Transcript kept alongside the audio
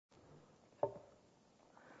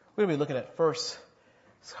We're going to be looking at first.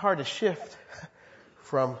 It's hard to shift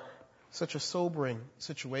from such a sobering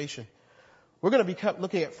situation. We're going to be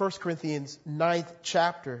looking at 1 Corinthians 9th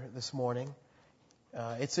chapter this morning.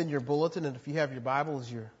 It's in your bulletin, and if you have your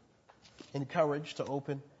Bibles, you're encouraged to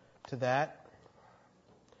open to that.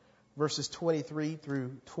 Verses 23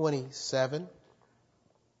 through 27.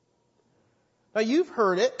 Now, you've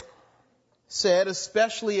heard it said,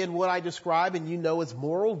 especially in what I describe, and you know as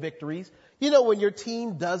moral victories. You know when your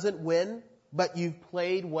team doesn't win, but you've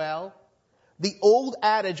played well. The old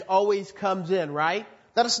adage always comes in, right?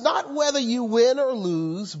 That it's not whether you win or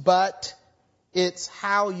lose, but it's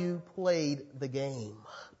how you played the game.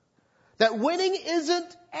 That winning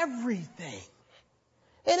isn't everything.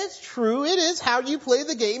 And it's true, it is how you play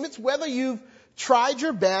the game. It's whether you've tried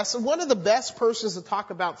your best. And one of the best persons to talk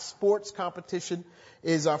about sports competition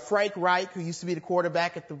is Frank Reich, who used to be the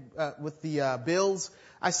quarterback with the Bills.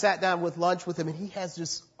 I sat down with lunch with him, and he has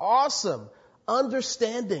this awesome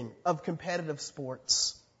understanding of competitive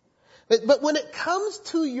sports. But when it comes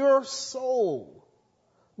to your soul,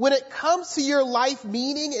 when it comes to your life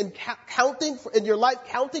meaning and counting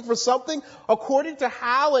for something according to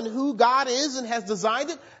how and who God is and has designed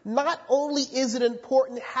it, not only is it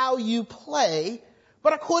important how you play,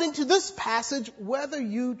 but according to this passage, whether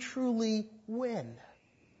you truly win.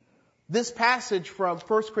 This passage from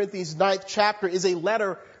 1 Corinthians 9th chapter is a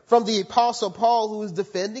letter from the Apostle Paul, who is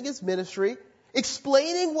defending his ministry,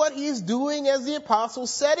 explaining what he is doing as the apostle,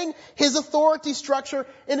 setting his authority structure,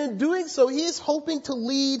 and in doing so, he is hoping to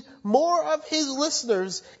lead more of his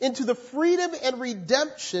listeners into the freedom and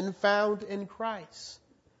redemption found in Christ.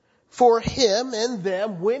 For him and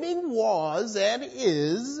them, winning was and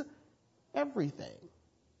is everything.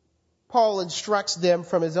 Paul instructs them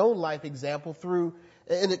from his own life example through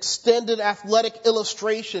an extended athletic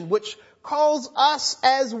illustration, which calls us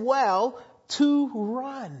as well to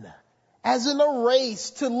run. As in a race,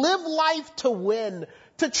 to live life to win,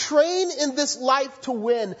 to train in this life to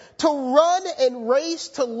win, to run and race,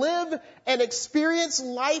 to live and experience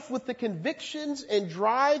life with the convictions and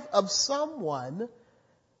drive of someone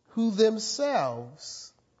who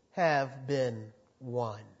themselves have been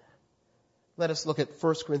won. Let us look at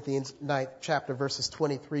 1 Corinthians 9th chapter, verses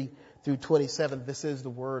 23 through 27. This is the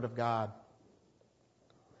word of God.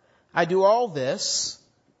 I do all this.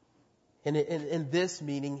 And in this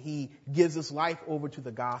meaning, he gives his life over to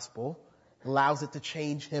the gospel, allows it to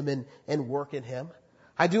change him and work in him.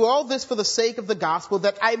 I do all this for the sake of the gospel,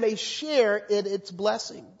 that I may share in its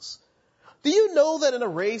blessings. Do you know that in a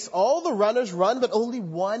race, all the runners run, but only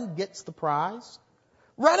one gets the prize?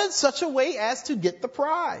 Run in such a way as to get the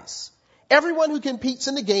prize. Everyone who competes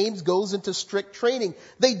in the games goes into strict training.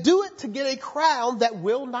 They do it to get a crown that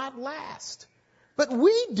will not last. But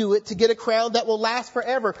we do it to get a crown that will last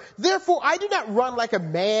forever. Therefore, I do not run like a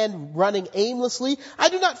man running aimlessly. I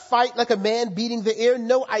do not fight like a man beating the air.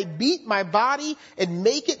 No, I beat my body and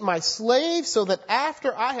make it my slave, so that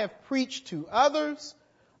after I have preached to others,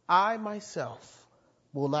 I myself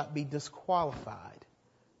will not be disqualified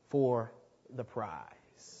for the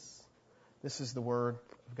prize. This is the word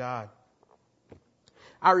of God.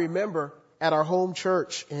 I remember at our home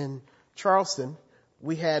church in Charleston,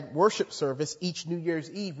 we had worship service each New Year's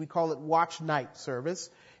Eve. We call it watch night service.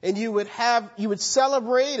 And you would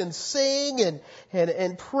celebrate and sing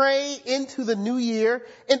and pray into the new year.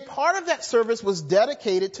 And part of that service was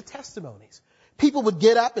dedicated to testimonies. People would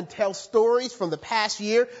get up and tell stories from the past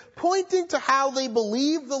year, pointing to how they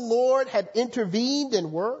believed the Lord had intervened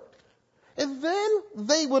and worked. And then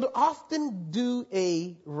they would often do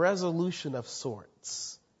a resolution of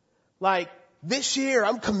sorts. Like, this year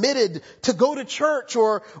I'm committed to go to church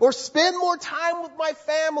or spend more time with my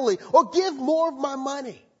family or give more of my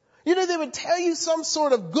money. You know, they would tell you some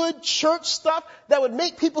sort of good church stuff that would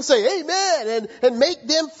make people say amen and make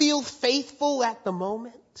them feel faithful at the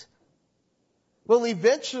moment. Well,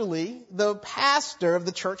 eventually the pastor of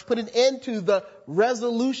the church put an end to the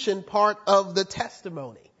resolution part of the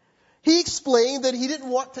testimony. He explained that he didn't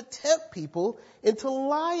want to tempt people into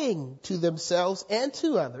lying to themselves and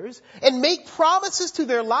to others and make promises to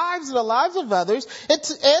their lives and the lives of others and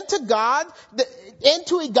to God and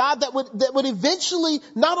to a God that would eventually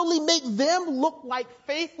not only make them look like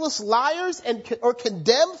faithless liars or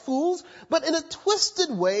condemned fools, but in a twisted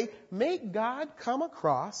way make God come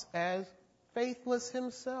across as faithless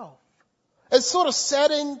himself, as sort of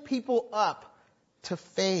setting people up to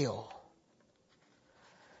fail.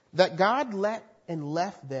 That God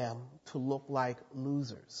left them to look like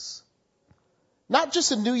losers. Not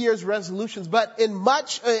just in New Year's resolutions, but in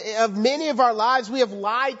many of our lives, we have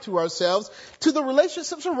lied to ourselves, to the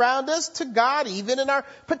relationships around us, to God even, and are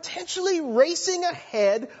potentially racing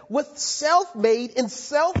ahead with self-made and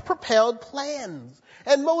self-propelled plans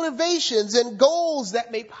and motivations and goals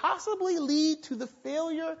that may possibly lead to the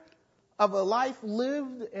failure of a life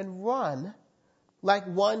lived and run like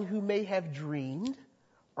one who may have dreamed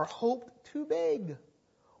or hoped too big,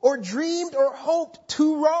 or dreamed or hoped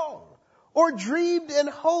too wrong, or dreamed and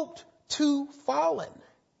hoped too fallen.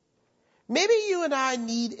 Maybe you and I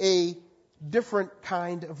need a different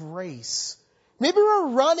kind of race. Maybe we're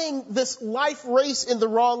running this life race in the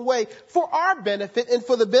wrong way for our benefit and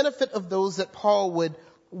for the benefit of those that Paul would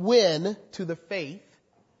win to the faith.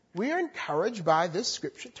 We are encouraged by this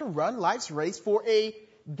scripture to run life's race for a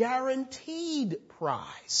guaranteed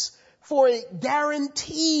prize, for a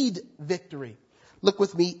guaranteed victory. Look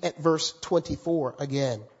with me at verse 24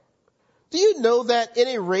 again. Do you know that in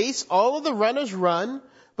a race, all of the runners run,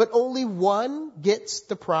 but only one gets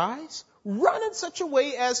the prize? Run in such a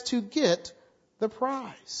way as to get the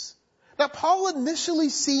prize. Now, Paul initially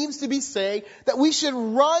seems to be saying that we should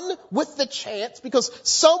run with the chance because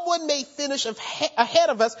someone may finish ahead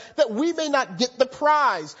of us that we may not get the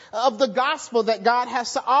prize of the gospel that God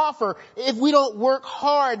has to offer if we don't work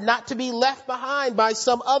hard not to be left behind by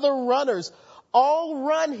some other runners. All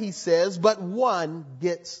run, he says, but one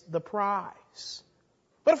gets the prize.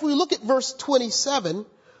 But if we look at verse 27,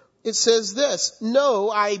 it says this: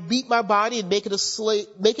 "No, I beat my body and make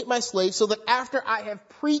it my slave, so that after I have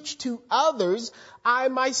preached to others, I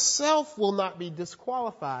myself will not be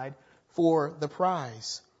disqualified for the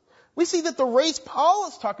prize." We see that the race Paul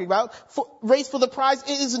is talking about, race for the prize,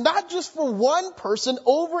 it is not just for one person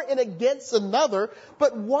over and against another,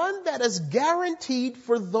 but one that is guaranteed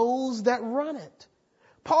for those that run it.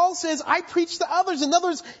 Paul says, I preach to others. In other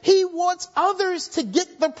words, he wants others to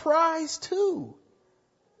get the prize too.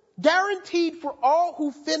 Guaranteed for all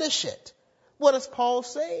who finish it. What is Paul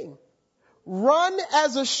saying? Run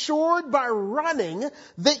as assured by running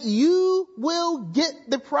that you will get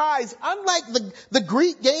the prize. Unlike the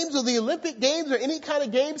Greek games or the Olympic games or any kind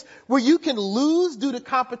of games where you can lose due to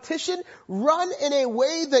competition, run in a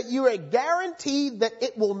way that you are guaranteed that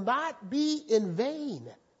it will not be in vain.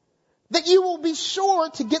 That you will be sure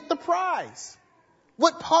to get the prize.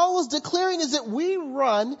 What Paul is declaring is that we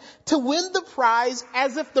run to win the prize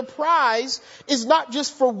as if the prize is not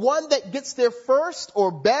just for one that gets there first or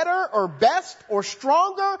better or best or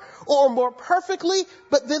stronger or more perfectly,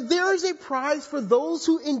 but that there is a prize for those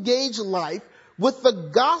who engage life with the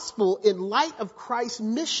gospel in light of Christ's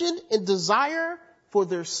mission and desire for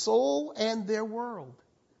their soul and their world.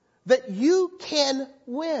 That you can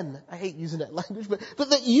win. I hate using that language, but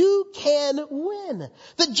that you can win.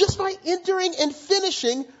 That just by entering and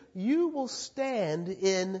finishing, you will stand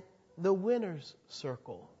in the winner's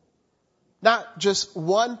circle. Not just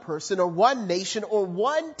one person or one nation or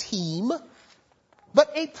one team,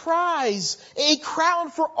 but a prize, a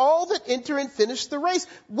crown for all that enter and finish the race.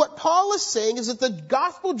 What Paul is saying is that the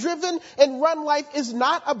gospel-driven and run life is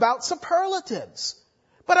not about superlatives,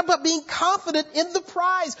 but about being confident in the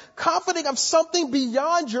prize, confident of something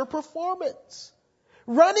beyond your performance.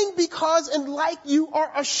 Running because and like you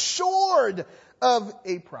are assured of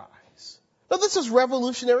a prize. Now this is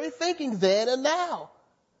revolutionary thinking then and now.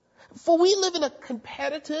 For we live in a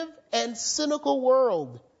competitive and cynical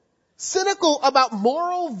world. Cynical about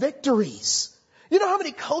moral victories. You know how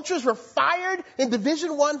many coaches were fired in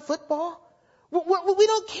Division I football? We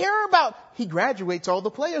don't care about, he graduates all the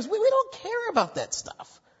players. We don't care about that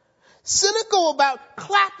stuff. Cynical about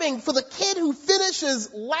clapping for the kid who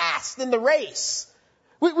finishes last in the race.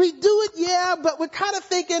 We do it, yeah, but we're kind of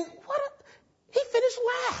thinking, he finished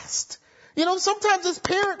last. You know, sometimes as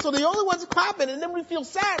parents are the only ones clapping and then we feel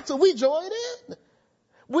sad, so we join in.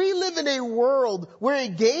 We live in a world where a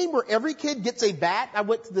game where every kid gets a bat. I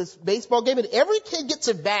went to this baseball game and every kid gets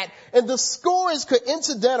a bat and the score is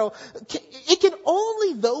coincidental. It can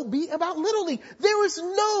only, though, be about Little League. There is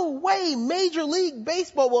no way Major League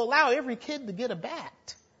Baseball will allow every kid to get a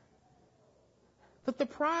bat. That the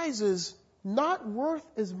prize is not worth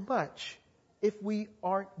as much if we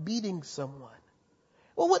aren't beating someone.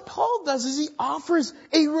 Well, what Paul does is he offers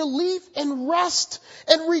a relief and rest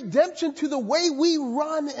and redemption to the way we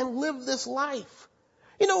run and live this life.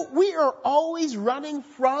 You know, we are always running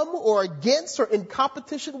from or against or in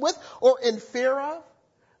competition with or in fear of.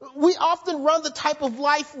 We often run the type of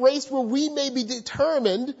life race where we may be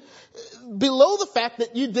determined below the fact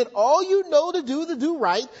that you did all you know to do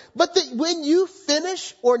right, but that when you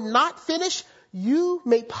finish or not finish, you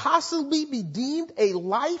may possibly be deemed a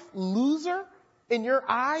life loser, in your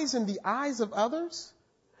eyes and the eyes of others?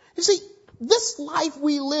 You see, this life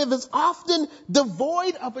we live is often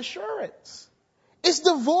devoid of assurance. It's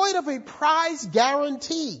devoid of a prize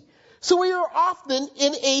guarantee. So we are often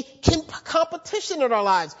in a competition in our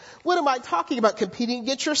lives. What am I talking about? Competing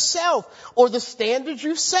against yourself or the standards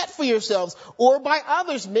you set for yourselves or by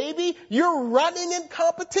others. Maybe you're running in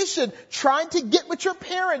competition, trying to get what your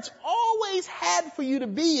parents always had for you to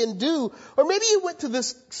be and do. Or maybe you went to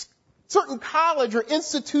this certain college or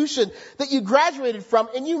institution that you graduated from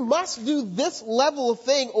and you must do this level of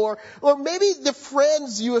thing, or maybe the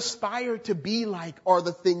friends you aspire to be like are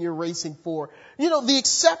the thing you're racing for. You know, the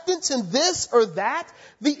acceptance in this or that,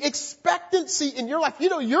 the expectancy in your life. You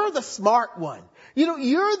know, you're the smart one. You know,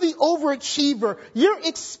 you're the overachiever. You're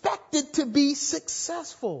expected to be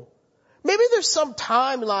successful. Maybe there's some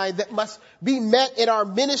timeline that must be met in our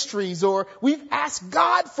ministries, or we've asked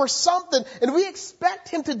God for something and we expect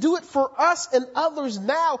Him to do it for us and others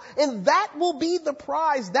now, and that will be the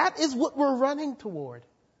prize. That is what we're running toward.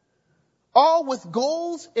 All with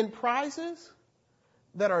goals and prizes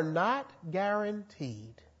that are not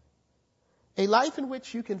guaranteed. A life in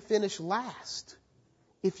which you can finish last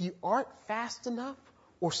if you aren't fast enough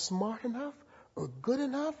or smart enough or good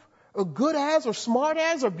enough or good as, or smart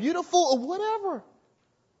as, or beautiful, or whatever.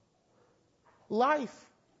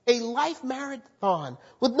 A life marathon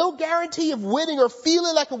with no guarantee of winning or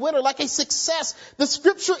feeling like a winner, like a success. The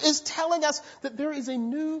scripture is telling us that there is a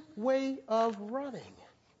new way of running.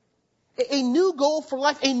 A new goal for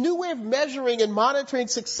life, a new way of measuring and monitoring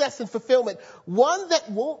success and fulfillment. One that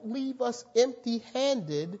won't leave us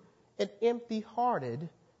empty-handed and empty-hearted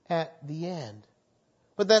at the end.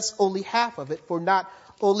 But that's only half of it, for not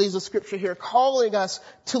only is the scripture here calling us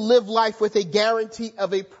to live life with a guarantee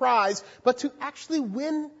of a prize, but to actually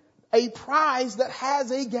win a prize that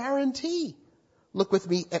has a guarantee. Look with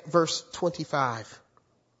me at verse 25.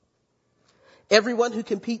 Everyone who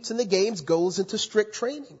competes in the games goes into strict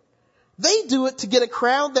training. They do it to get a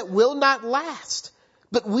crown that will not last,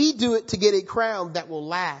 but we do it to get a crown that will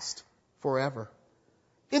last forever.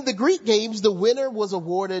 In the Greek games, the winner was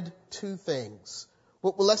awarded two things.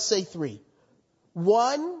 Well, let's say three.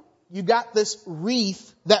 One, you got this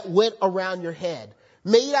wreath that went around your head,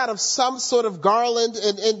 made out of some sort of garland.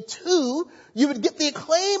 And two, you would get the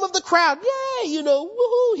acclaim of the crowd. Yay, you know,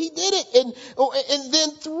 woohoo, he did it. And then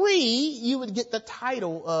three, you would get the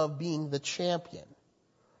title of being the champion.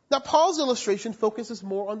 Now, Paul's illustration focuses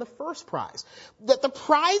more on the first prize. That the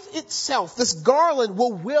prize itself, this garland,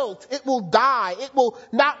 will wilt, it will die, it will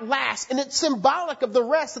not last, and it's symbolic of the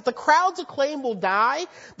rest, that the crowd's acclaim will die,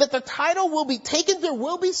 that the title will be taken, there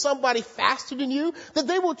will be somebody faster than you, that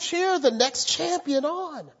they will cheer the next champion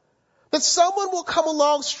on. That someone will come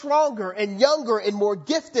along stronger and younger and more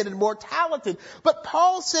gifted and more talented. But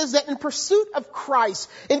Paul says that in pursuit of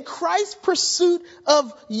Christ, in Christ's pursuit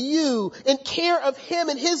of you, in care of Him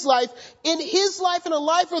and His life and a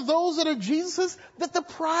life of those that are Jesus's, that the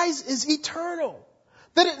prize is eternal.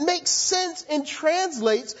 That it makes sense and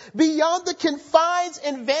translates beyond the confines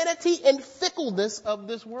and vanity and fickleness of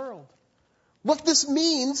this world. What this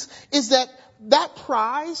means is that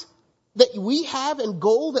prize that we have and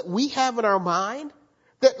goal that we have in our mind,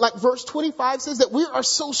 that like verse 25 says, that we are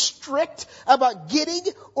so strict about getting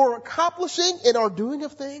or accomplishing in our doing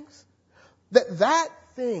of things, that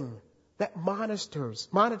thing that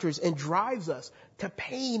monitors and drives us to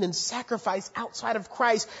pain and sacrifice outside of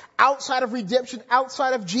Christ, outside of redemption,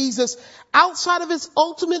 outside of Jesus, outside of His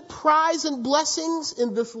ultimate prize and blessings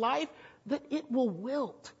in this life, that it will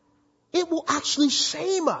wilt. It will actually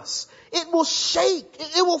shame us. It will shake.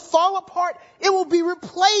 It will fall apart. It will be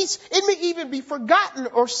replaced. It may even be forgotten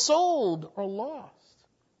or sold or lost.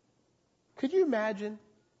 Could you imagine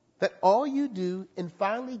that all you do and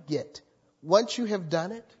finally get, once you have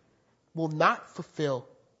done it, will not fulfill?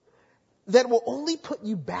 That will only put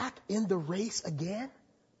you back in the race again?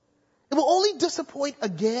 It will only disappoint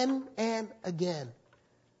again and again.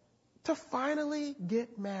 To finally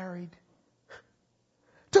get married.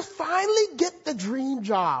 To finally get the dream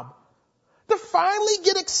job. To finally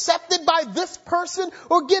get accepted by this person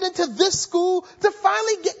or get into this school. To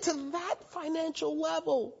finally get to that financial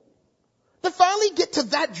level. To finally get to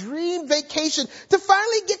that dream vacation. To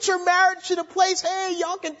finally get your marriage to the place, hey,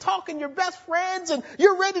 y'all can talk and you're best friends and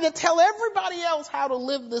you're ready to tell everybody else how to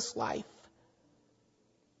live this life.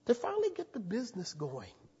 To finally get the business going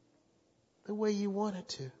the way you want it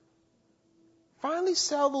to. Finally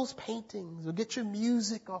sell those paintings or get your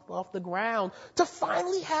music off the ground. To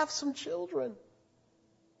finally have some children.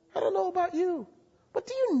 I don't know about you, but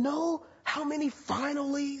do you know how many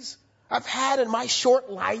finallys I've had in my short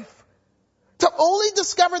life? To to only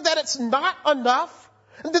discover that it's not enough,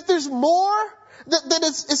 and that there's more, that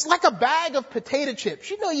it's like a bag of potato chips.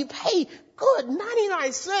 You know, you pay good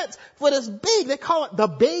 99 cents for this big, they call it the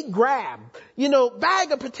big grab,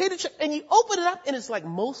 bag of potato chips, and you open it up and it's like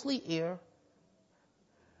mostly air.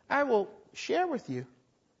 I will share with you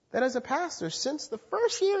that as a pastor, since the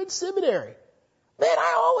first year in seminary, man,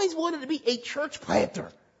 I always wanted to be a church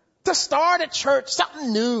planter, to start a church,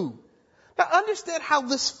 something new. Now understand how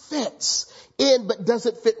this fits in, but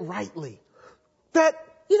doesn't fit rightly. That,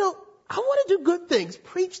 I want to do good things,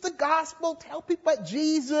 preach the gospel, tell people about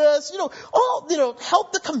Jesus, help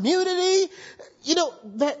the community.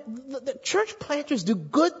 The church planters do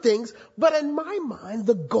good things, but in my mind,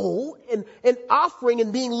 the goal in offering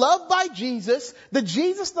and being loved by Jesus, the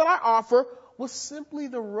Jesus that I offer, was simply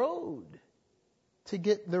the road to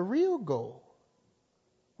get the real goal,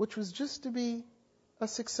 which was just to be a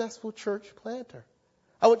successful church planter.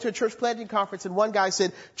 I went to a church planting conference and one guy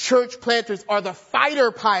said, church planters are the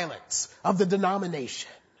fighter pilots of the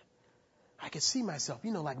denomination. I could see myself,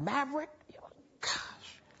 like Maverick.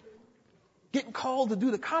 Getting called to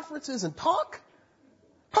do the conferences and talk.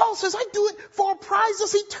 Paul says, I do it for a prize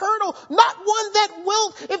that's eternal, not one that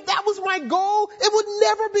will. If that was my goal, it would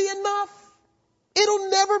never be enough. It'll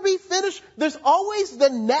never be finished. There's always the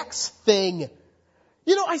next thing.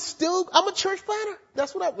 I'm a church planter.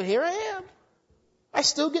 That's here I am. I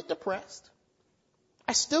still get depressed.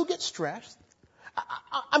 I still get stressed.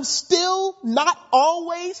 I'm still not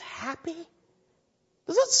always happy.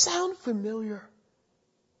 Does that sound familiar?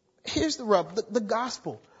 Here's the rub. The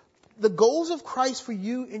gospel, the goals of Christ for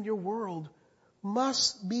you in your world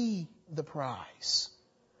must be the prize.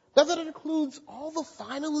 Now that it includes all the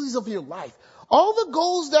finalities of your life, all the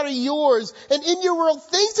goals that are yours, and in your world,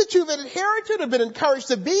 things that you've inherited or been encouraged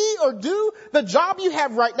to be or do, the job you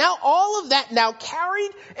have right now, all of that now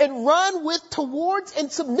carried and run with towards and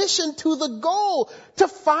submission to the goal to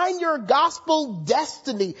find your gospel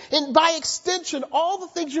destiny. And by extension, all the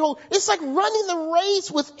things you hold. It's like running the race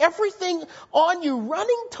with everything on you,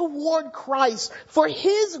 running toward Christ for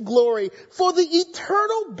His glory, for the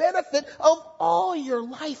eternal benefit of all your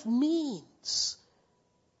life means.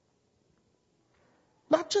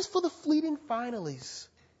 Not just for the fleeting finalities,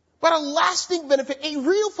 but a lasting benefit, a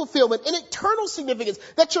real fulfillment, an eternal significance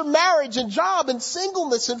that your marriage and job and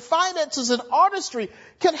singleness and finances and artistry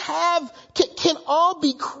can all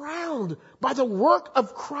be crowned by the work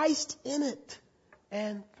of Christ in it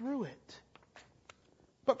and through it.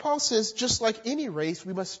 But Paul says, just like any race,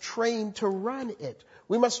 we must train to run it.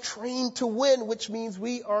 We must train to win, which means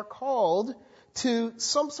we are called to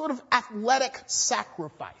some sort of athletic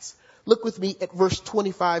sacrifice. Look with me at verse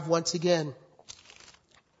 25 once again.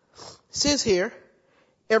 It says here,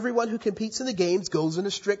 everyone who competes in the games goes into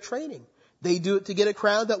strict training. They do it to get a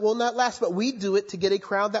crown that will not last, but we do it to get a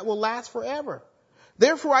crown that will last forever.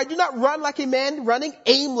 Therefore, I do not run like a man running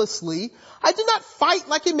aimlessly. I do not fight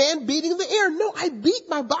like a man beating the air. No, I beat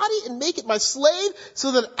my body and make it my slave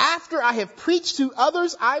so that after I have preached to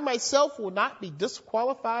others, I myself will not be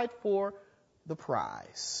disqualified for the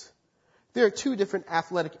prize. There are two different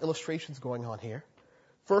athletic illustrations going on here.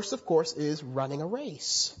 First, of course, is running a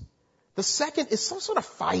race. The second is some sort of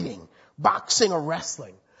fighting, boxing or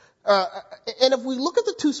wrestling. And if we look at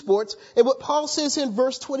the two sports, and what Paul says in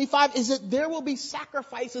verse 25 is that there will be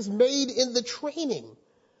sacrifices made in the training.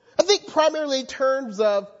 I think primarily in terms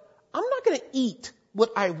of, I'm not going to eat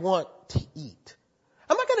what I want to eat.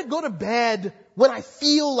 I'm not going to go to bed when I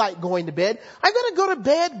feel like going to bed. I'm going to go to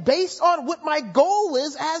bed based on what my goal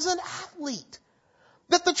is as an athlete.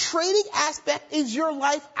 That the training aspect is your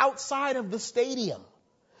life outside of the stadium.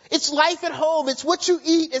 It's life at home. It's what you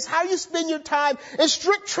eat. It's how you spend your time. And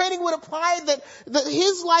strict training would apply that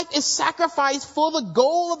his life is sacrificed for the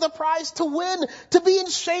goal of the prize to win, to be in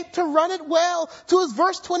shape, to run it well. To his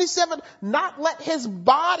verse 27, not let his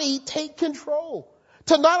body take control.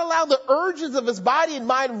 To not allow the urges of his body and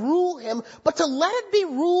mind rule him, but to let it be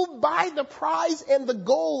ruled by the prize and the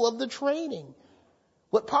goal of the training.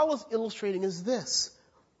 What Paul is illustrating is this,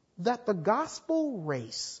 that the gospel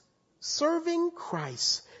race, serving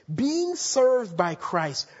Christ, being served by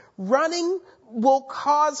Christ, running will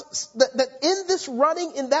cause, that in this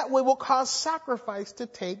running in that way will cause sacrifice to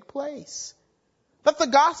take place. That the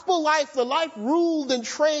gospel life, the life ruled and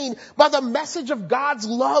trained by the message of God's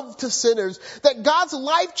love to sinners, that God's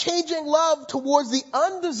life-changing love towards the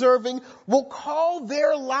undeserving will call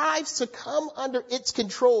their lives to come under its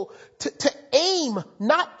control, to aim,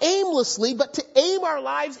 not aimlessly, but to aim our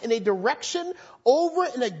lives in a direction over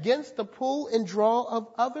and against the pull and draw of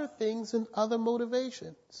other things and other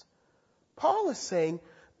motivations. Paul is saying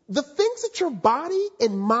the things that your body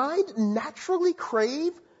and mind naturally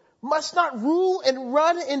crave must not rule and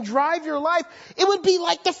run and drive your life. It would be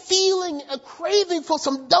like the feeling, a craving for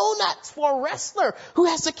some donuts for a wrestler who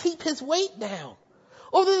has to keep his weight down.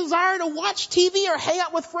 Or the desire to watch TV or hang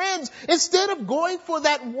out with friends instead of going for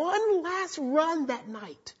that one last run that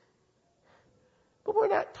night. But we're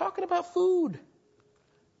not talking about food,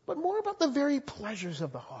 but more about the very pleasures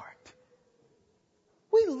of the heart.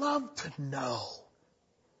 We love to know.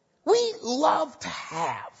 We love to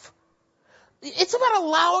have. It's about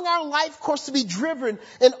allowing our life course to be driven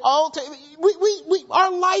and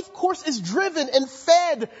our life course is driven and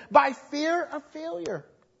fed by fear of failure.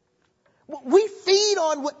 We feed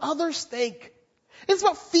on what others think. It's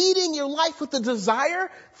about feeding your life with the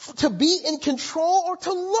desire to be in control or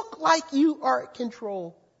to look like you are in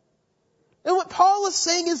control. And what Paul is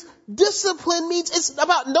saying is discipline means it's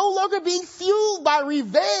about no longer being fueled by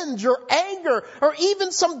revenge or anger or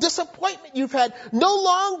even some disappointment you've had. No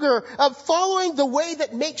longer following the way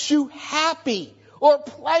that makes you happy or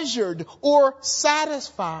pleasured or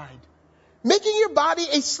satisfied. Making your body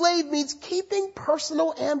a slave means keeping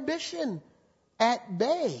personal ambition at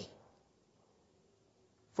bay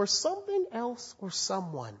for something else or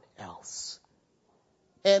someone else.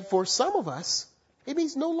 And for some of us, it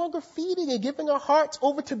means no longer feeding and giving our hearts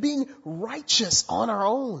over to being righteous on our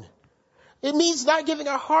own. It means not giving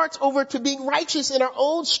our hearts over to being righteous in our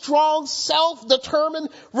own strong, self-determined,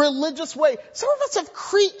 religious way. Some of us have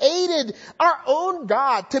created our own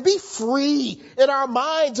God to be free in our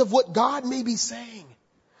minds of what God may be saying.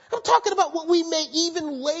 I'm talking about what we may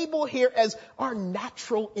even label here as our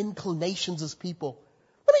natural inclinations as people.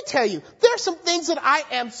 Let me tell you, there are some things that I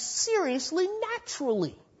am seriously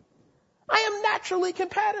naturally. I am naturally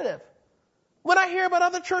competitive. When I hear about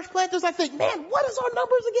other church planters, I think, man, what is our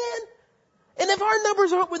numbers again? And if our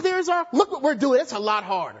numbers are what theirs are, look what we're doing. It's a lot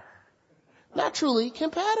harder. Naturally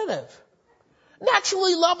competitive.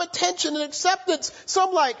 Naturally love attention and acceptance. So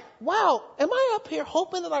I'm like, wow, am I up here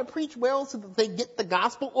hoping that I preach well so that they get the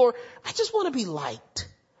gospel? Or I just want to be liked.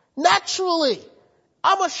 Naturally,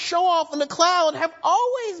 I'm a show off in the cloud, have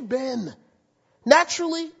always been.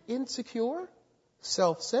 Naturally insecure,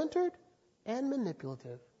 self-centered, and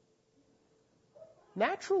manipulative.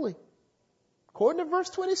 Naturally. According to verse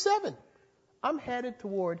 27, I'm headed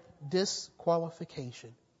toward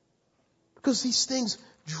disqualification. Because these things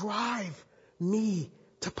drive me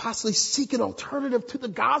to possibly seek an alternative to the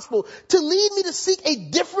gospel, to lead me to seek a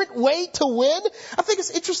different way to win. I think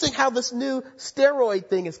it's interesting how this new steroid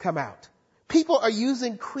thing has come out. People are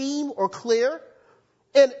using cream or clear.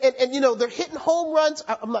 And you know, they're hitting home runs.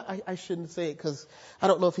 I shouldn't say it because I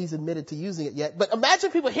don't know if he's admitted to using it yet. But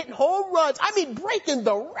imagine people hitting home runs. I mean, breaking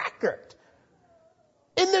the record.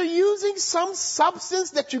 And they're using some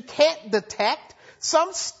substance that you can't detect.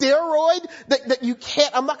 Some steroid that you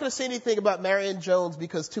can't. I'm not going to say anything about Marion Jones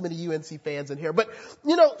because too many UNC fans in here. But,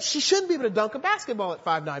 you know, she shouldn't be able to dunk a basketball at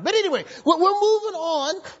 5'9". But anyway, we're moving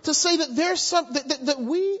on to say that there's that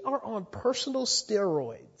we are on personal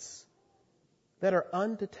steroids that are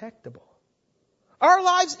undetectable. Our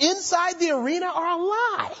lives inside the arena are a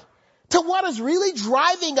lie to what is really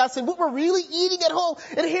driving us and what we're really eating at home.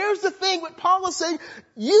 And here's the thing, what Paul is saying,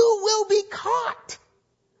 you will be caught.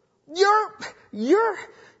 Your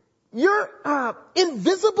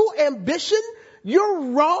invisible ambition,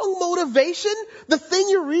 your wrong motivation, the thing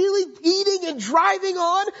you're really eating and driving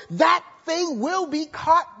on, that thing will be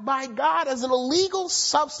caught by God as an illegal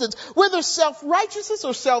substance. Whether self-righteousness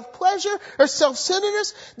or self-pleasure or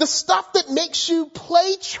self-centeredness, the stuff that makes you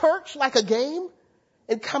play church like a game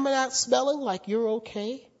and coming out smelling like you're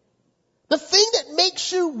okay. The thing that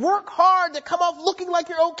makes you work hard to come off looking like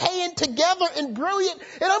you're okay and together and brilliant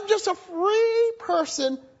and I'm just a free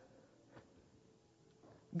person.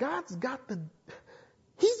 He's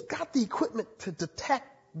got the equipment to detect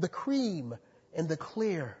the cream and the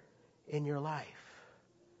clear in your life.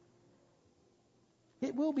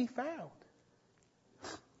 It will be found.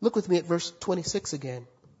 Look with me at verse 26 again.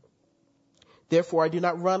 Therefore, I do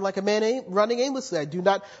not run like a man running aimlessly. I do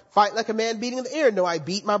not fight like a man beating in the air. No, I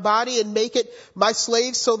beat my body and make it my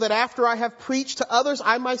slave so that after I have preached to others,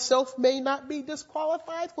 I myself may not be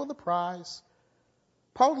disqualified for the prize.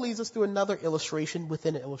 Paul leads us through another illustration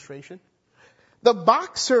within an illustration. The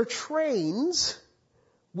boxer trains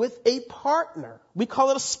with a partner. We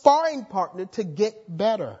call it a sparring partner to get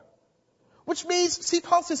better. Which means, see,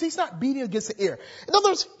 Paul says he's not beating against the air. In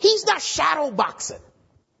other words, he's not shadow boxing,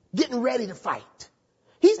 getting ready to fight.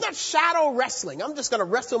 He's not shadow wrestling. I'm just going to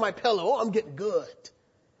wrestle my pillow. Oh, I'm getting good.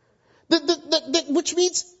 which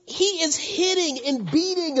means he is hitting and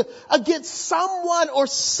beating against someone or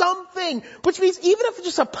something, which means even if it's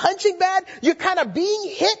just a punching bag, you're kind of being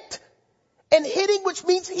hit and hitting, which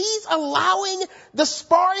means he's allowing the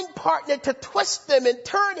sparring partner to twist him and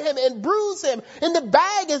turn him and bruise him. And the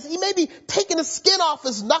bag is, he may be taking the skin off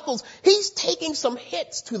his knuckles. He's taking some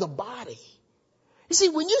hits to the body. You see,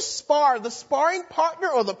 when you spar, the sparring partner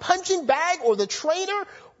or the punching bag or the trainer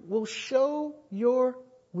will show your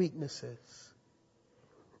weaknesses.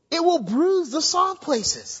 It will bruise the soft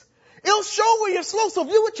places. It'll show where you're slow. So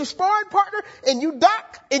if you're with your sparring partner and you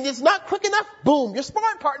duck and it's not quick enough, boom, your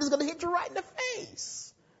sparring partner is going to hit you right in the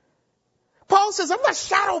face. Paul says, I'm not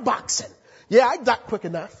shadow boxing. Yeah, I duck quick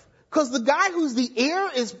enough. Because the guy who's the heir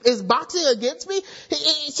is boxing against me.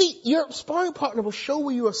 See, your sparring partner will show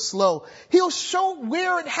where you are slow. He'll show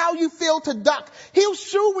where and how you fail to duck. He'll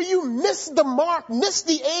show where you miss the mark, miss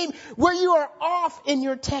the aim, where you are off in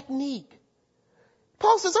your technique.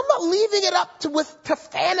 Paul says, I'm not leaving it up to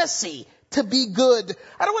fantasy to be good.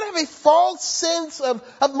 I don't want to have a false sense of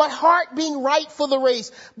my heart being right for the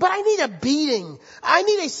race, but I need a beating. I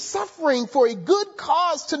need a suffering for a good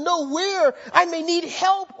cause to know where I may need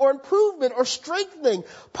help or improvement or strengthening.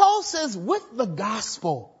 Paul says, with the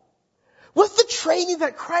gospel, with the training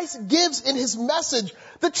that Christ gives in his message,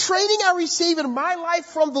 the training I receive in my life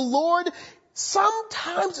from the Lord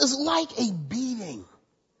sometimes is like a beating.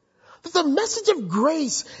 The message of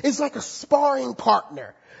grace is like a sparring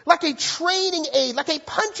partner, like a training aid, like a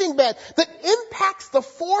punching bag that impacts the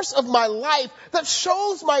force of my life, that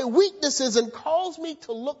shows my weaknesses and calls me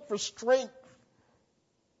to look for strength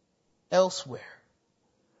elsewhere.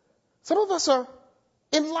 Some of us are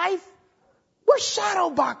in life, we're shadow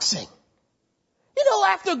boxing. You know,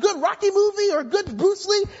 after a good Rocky movie or a good Bruce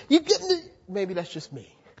Lee, you get into, maybe that's just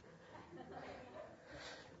me.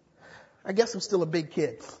 I guess I'm still a big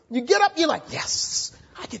kid. You get up, you're like, yes,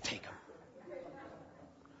 I can take him.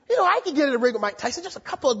 You know, I can get in the ring with Mike Tyson, just a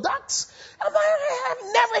couple of ducks. I've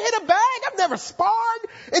never hit a bag. I've never sparred.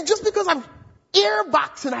 And just because I'm ear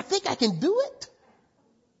boxing, I think I can do it.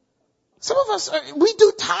 Some of us, we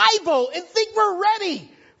do Taibo and think we're ready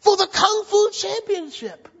for the Kung Fu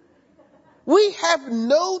Championship. We have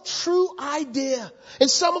no true idea.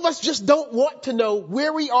 And some of us just don't want to know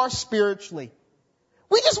where we are spiritually.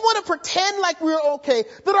 We just want to pretend like we're okay,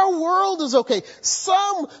 that our world is okay.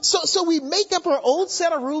 So we make up our own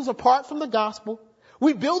set of rules apart from the gospel.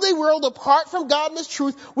 We build a world apart from God and his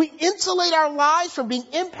truth. We insulate our lives from being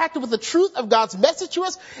impacted with the truth of God's message to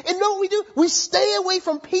us. And know what we do? We stay away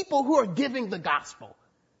from people who are giving the gospel.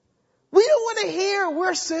 We don't want to hear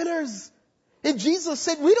we're sinners. And Jesus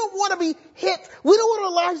said we don't want to be hit. We don't want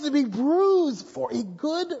our lives to be bruised for a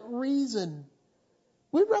good reason.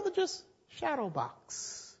 We'd rather just shadow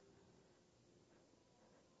box.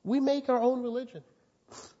 We make our own religion.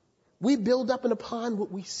 We build up and upon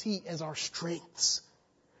what we see as our strengths.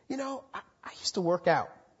 You know, I used to work out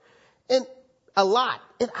and a lot.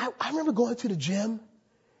 And I remember going to the gym.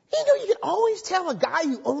 You know, you can always tell a guy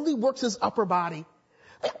who only works his upper body.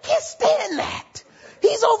 I can't stand that.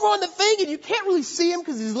 He's over on the thing and you can't really see him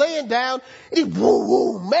because he's laying down and he,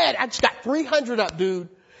 whoa, man, I just got 300 up, dude.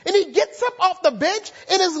 And he gets up off the bench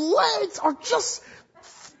and his legs are just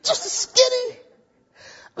skinny.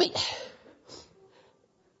 I mean,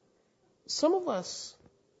 some of us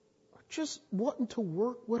are just wanting to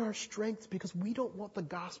work with our strengths because we don't want the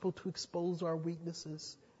gospel to expose our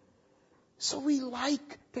weaknesses. So we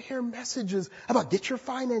like to hear messages about get your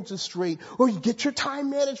finances straight, or you get your time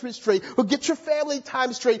management straight, or get your family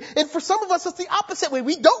time straight. And for some of us, it's the opposite way.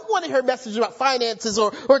 We don't want to hear messages about finances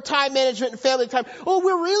or time management and family time. Or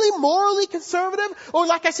we're really morally conservative. Or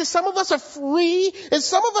like I said, some of us are free, and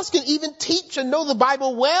some of us can even teach and know the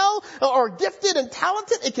Bible well, or are gifted and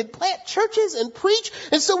talented and can plant churches and preach.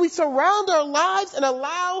 And so we surround our lives and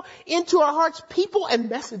allow into our hearts people and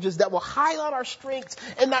messages that will highlight our strengths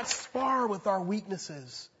and not spar with our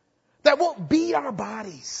weaknesses, that won't beat our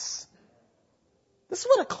bodies. This is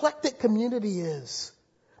what eclectic community is.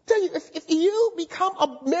 I tell you, if you become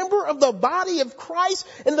a member of the body of Christ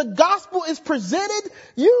and the gospel is presented,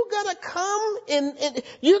 you're gonna come into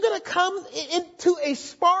a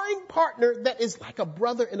sparring partner that is like a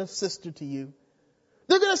brother and a sister to you.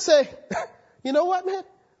 They're gonna say, you know what, man?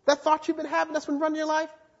 That thought you've been having that's been running your life,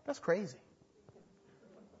 that's crazy.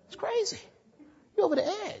 It's crazy. You're over the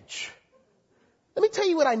edge. Let me tell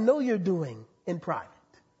you what I know you're doing in private,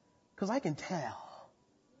 because I can tell.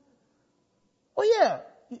 Oh yeah,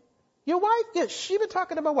 your wife, yeah, she been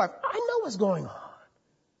talking to my wife. I know what's going on.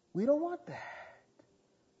 We don't want that.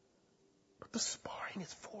 But the sparring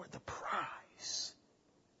is for the prize.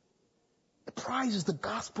 The prize is the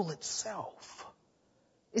gospel itself.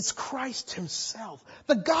 It's Christ himself.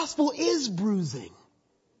 The gospel is bruising.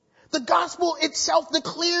 The gospel itself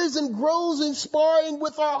declares and grows in sparring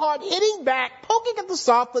with our heart, hitting back, poking at the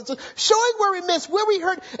soft places, showing where we missed, where we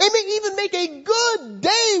hurt. It may even make a good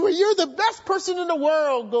day where you're the best person in the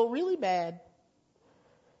world go really bad.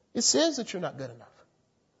 It says that you're not good enough.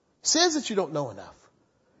 It says that you don't know enough.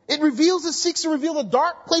 It reveals and seeks to reveal the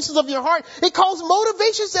dark places of your heart. It calls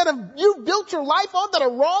motivations that you've built your life on that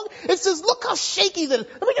are wrong. It says, look how shaky that is.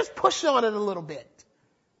 Let me just push on it a little bit.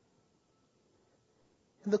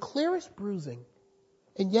 And the clearest bruising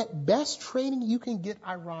and yet best training you can get,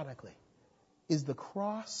 ironically, is the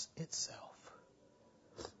cross itself.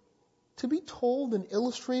 To be told and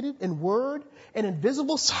illustrated in word and in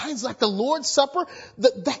visible signs like the Lord's Supper,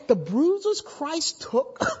 that the bruises Christ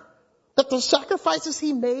took, that the sacrifices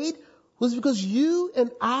he made was because you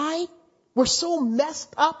and I were so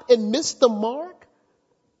messed up and missed the mark.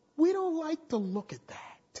 We don't like to look at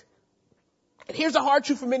that. And here's the hard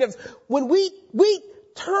truth for many of us. When we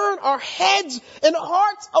turn our heads and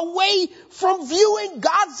hearts away from viewing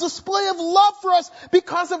God's display of love for us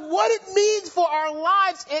because of what it means for our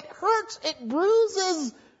lives, it hurts, it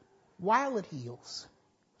bruises while it heals.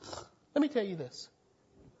 Let me tell you this.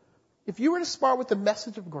 If you were to spar with the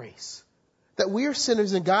message of grace, that we are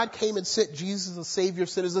sinners and God came and sent Jesus as a Savior of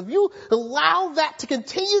sinners, if you allow that to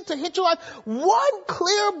continue to hit your life, one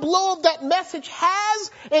clear blow of that message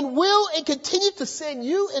has and will and continue to send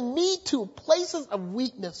you and me to places of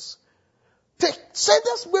weakness. To send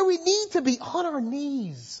us where we need to be, on our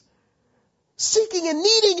knees, seeking and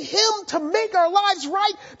needing him to make our lives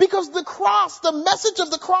right, because the cross, the message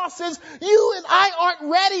of the cross is you and I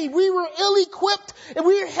aren't ready. We were ill-equipped and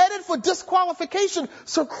we are headed for disqualification.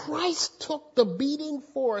 So Christ took the beating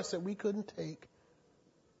for us that we couldn't take.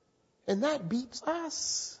 And that beats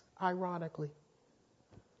us, ironically.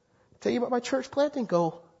 I'll tell you about my church planting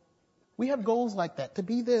goal. We have goals like that, to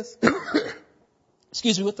be this,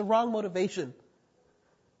 with the wrong motivation.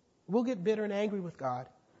 We'll get bitter and angry with God.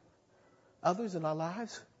 Others in our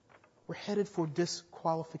lives, we're headed for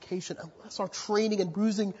disqualification unless our training and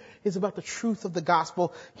bruising is about the truth of the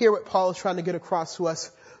gospel. Hear what Paul is trying to get across to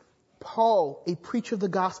us. Paul, a preacher of the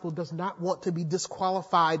gospel, does not want to be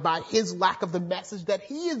disqualified by his lack of the message that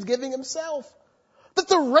he is giving himself. That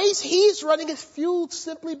the race he's running is fueled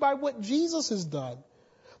simply by what Jesus has done.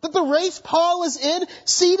 That the race Paul is in,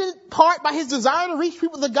 seated in part by his desire to reach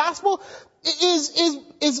people with the gospel,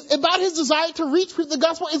 is about his desire to reach people with the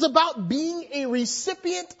gospel, is about being a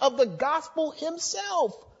recipient of the gospel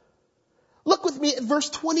himself. Look with me at verse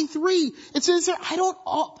 23. It says here,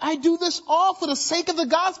 I do this all for the sake of the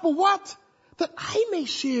gospel. What? That I may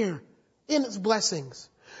share in its blessings.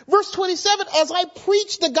 Verse 27, as I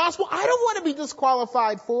preach the gospel, I don't want to be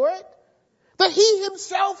disqualified for it. That he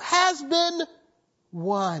himself has been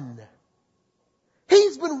won.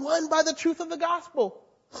 He's been won by the truth of the gospel.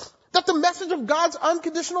 That the message of God's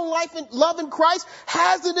unconditional life and love in Christ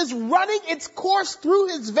has and is running its course through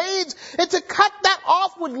his veins. And to cut that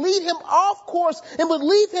off would lead him off course and would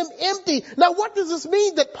leave him empty. Now what does this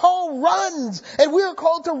mean? That Paul runs and we are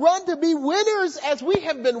called to run to be winners as we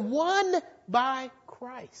have been won by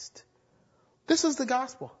Christ. This is the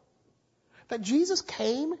gospel. That Jesus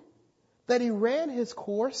came, that he ran his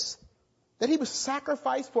course, that he was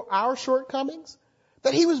sacrificed for our shortcomings,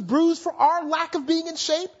 that he was bruised for our lack of being in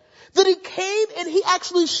shape, that he came and he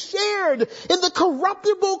actually shared in the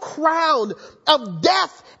corruptible crown of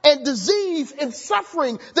death and disease and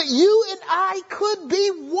suffering, that you and I could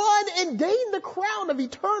be won and gain the crown of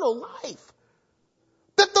eternal life.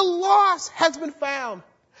 That the loss has been found.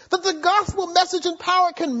 That the gospel message and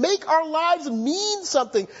power can make our lives mean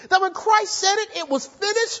something. That when Christ said it, it was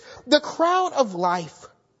finished. The crown of life,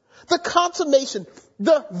 the consummation,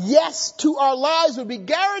 the yes to our lives would be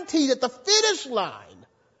guaranteed at the finish line.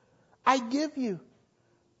 I give you,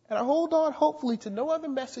 and I hold on hopefully to no other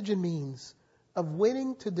message and means of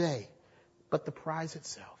winning today but the prize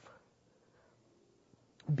itself.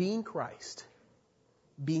 Being Christ,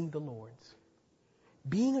 being the Lord's,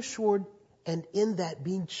 being assured, and in that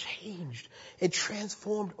being changed and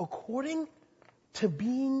transformed according to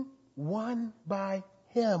being won by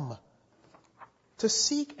him. To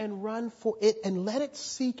seek and run for it and let it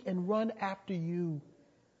seek and run after you.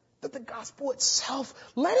 That the gospel itself,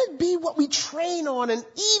 let it be what we train on and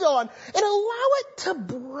eat on and allow it to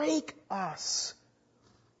break us.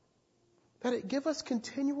 That it give us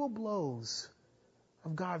continual blows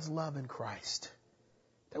of God's love in Christ.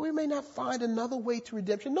 That we may not find another way to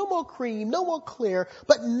redemption. No more cream, no more clear,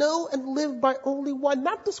 but know and live by only one.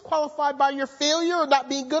 Not disqualified by your failure or not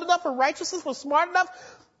being good enough or righteousness or smart enough,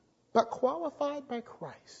 but qualified by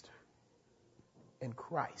Christ and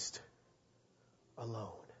Christ alone.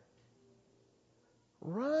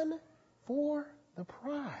 Run for the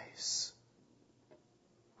prize,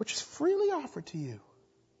 which is freely offered to you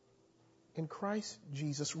in Christ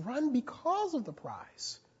Jesus. Run because of the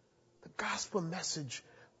prize. The gospel message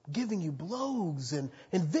giving you blows and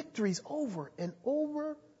victories over and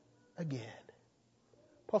over again.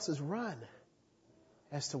 Paul says, run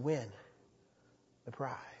as to win the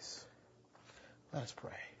prize. Let us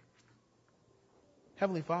pray.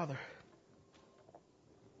 Heavenly Father,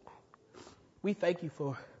 we thank you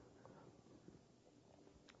for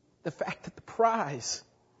the fact that the prize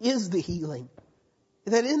is the healing.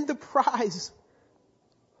 That in the prize,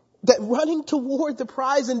 that running toward the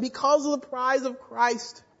prize and because of the prize of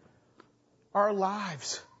Christ, our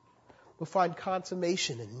lives will find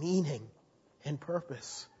consummation and meaning and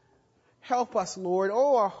purpose. Help us, Lord.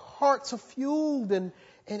 Oh, our hearts are fueled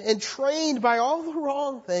and trained by all the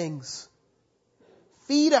wrong things.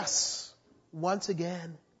 Feed us once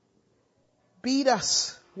again. Beat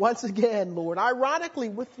us once again, Lord. Ironically,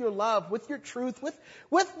 with your love, with your truth,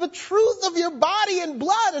 with the truth of your body and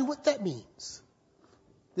blood and what that means.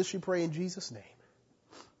 This we pray in Jesus' name.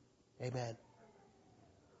 Amen.